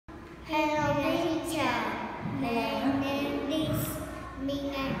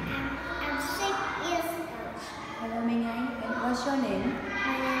your name?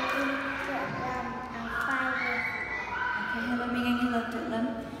 My name is Tuệ Lâm. I'm 5 years old. Okay, hello Minh Anh, hello Tuệ Lâm.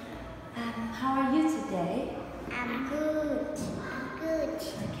 How are you today? I'm good. I'm good.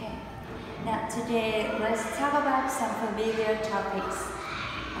 Okay. Now today let's talk about some familiar topics.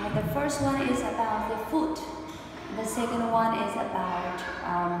 The first one is about the food. The second one is about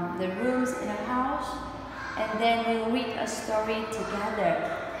the rooms in a house. And then we'll read a story together.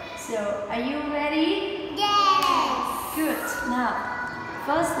 So, are you ready? Yes. Good. Now,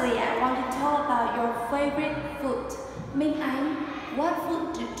 firstly, I want to talk about your favorite food. Minh Anh, what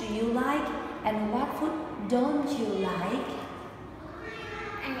food do you like and what food don't you like?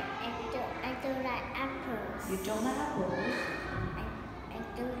 I don't like apples. You don't like apples? I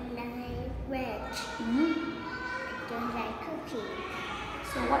don't like veg. I don't like cookies.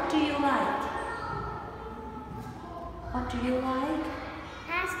 So what do you like? What do you like?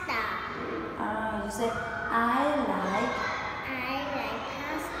 Pasta. You say, I like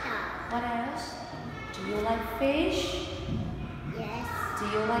pasta. What else? Do you like fish? Yes. Do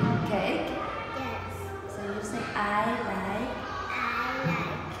you like cake? Yes. So you say, I like.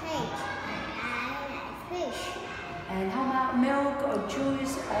 Cake. I like fish. And how about milk or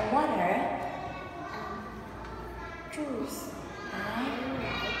juice or water? Juice. I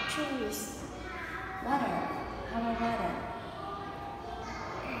like juice. water. How about water?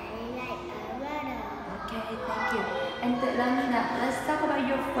 I like water. Okay, thank you. And now let's talk about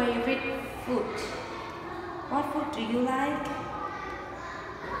your favorite food. What food do you like?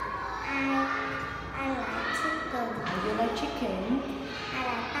 I like chicken. You like chicken? I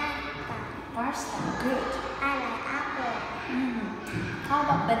like pasta. Pasta, good. I like apple. How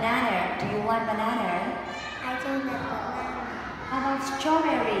about banana? Do you like banana? I don't like banana. How about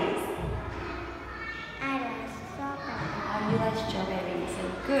strawberries? I like strawberry. You like strawberries, so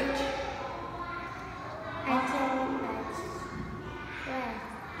good. I don't like bread.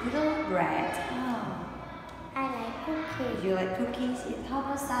 You don't like bread? Oh. I like cookies. You like cookies? How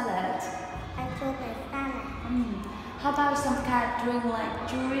about salad? I don't like salad. How about some kind of drink like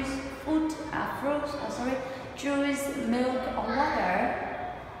juice, juice, milk or water?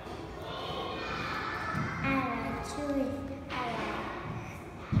 I like juice.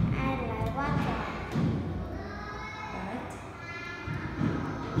 I like water. Right.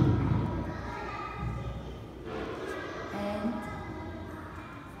 And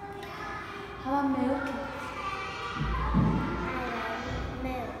how about milk? I like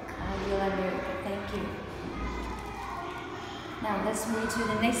milk. You like milk. Thank you. Now let's move to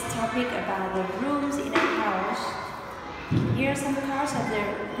the next topic about the rooms in a house. Here are some parts of the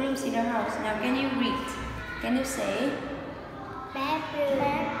rooms in a house. Now can you read? Can you say? Bedroom.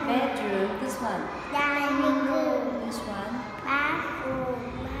 Bedroom. This one. Dining room. This one. Bathroom.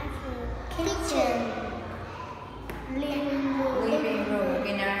 Kitchen. Living room. Living room.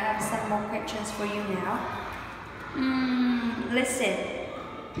 Okay, now I have some more questions for you now. Listen.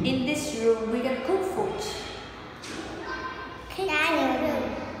 In this room, we can cook food. Dining room.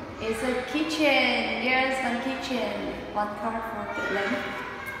 It's a kitchen. Yes, one kitchen. One card for the lamp.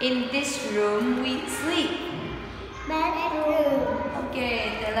 In this room, we sleep. Bedroom. Okay,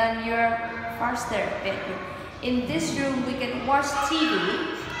 then you're faster. Bedroom. In this room, we can watch TV.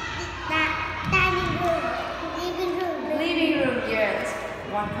 Dining room. Living room. Living room, yes.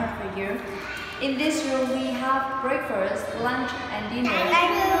 One card for you. In this room, we have breakfast, lunch, and dinner.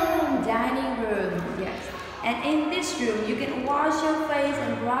 Dining room, yes. And in this room, you can wash your face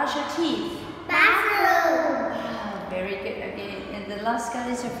and brush your teeth. Bathroom. Wow, very good. Okay, and the last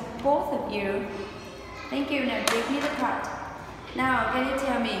card is for both of you. Thank you. Now give me the card. Now, can you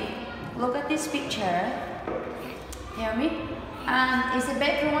tell me? Look at this picture. Tell me. Is the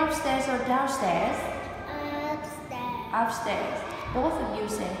bedroom upstairs or downstairs? Upstairs. Upstairs. Both of you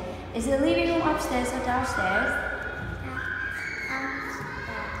say. Is the living room upstairs or downstairs?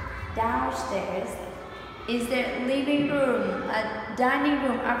 Downstairs. Is the living room, dining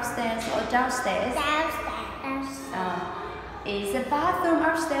room upstairs or downstairs? Downstairs. Is the bathroom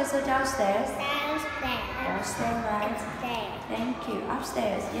upstairs or downstairs? Downstairs. Downstairs, right? Upstairs. Thank you.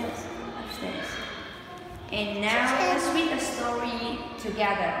 Upstairs, yes. Upstairs. And now let's read a story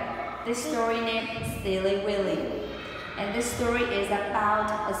together. This story name is Silly Willy. And this story is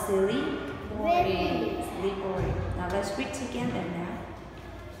about a silly boy. Silly boy. Now let's read together now.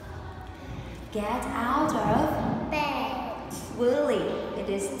 Get out of Bed. Willy. It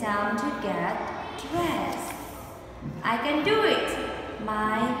is time to get dressed. I can do it.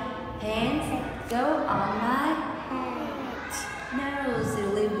 My hands go on my Head. No,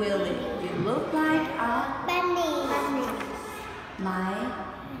 silly Willy. You look like a Bunny. My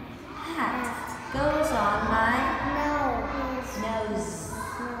hat goes on my Nose.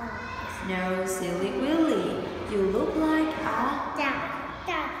 No, silly Willy. You look like a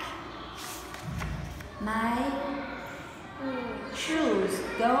duck. My shoes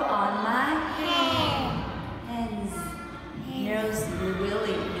go on my hands. No, silly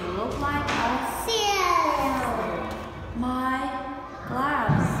Willy. You look like a Seal. My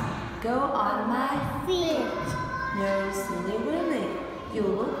gloves go on my Feet. No, silly Willy. You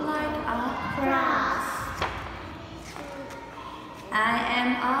look like a Cross. I am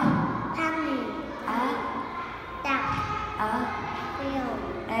Penny. Duck. a Wheel.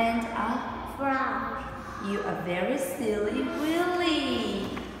 and a Frog. You are very silly Willy.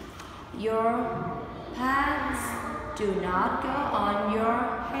 Your pants do not go on your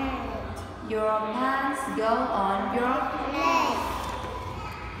Head. Your pants go on your Leg.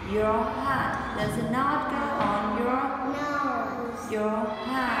 Your hat does not go on your Nose. Your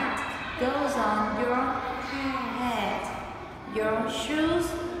hat goes on your Head. head. Your shoes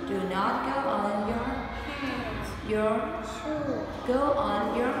do not go on your Head. Your Shoe. go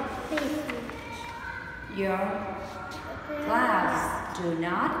on your Feet. Your gloves do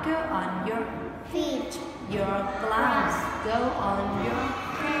not go on your Feet. Your gloves go on your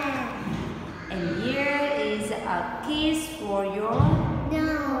Hand. And here is a kiss for your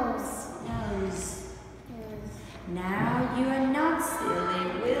Nose. nose. Now you are not silly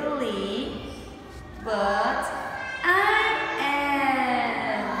Willy, but I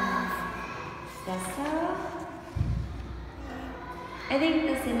am. That's all. I think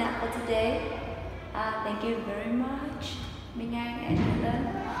that's enough for today. Thank you very much, Minh Anh and Dylan.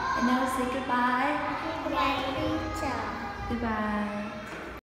 And now say goodbye. Goodbye, teacher. Goodbye.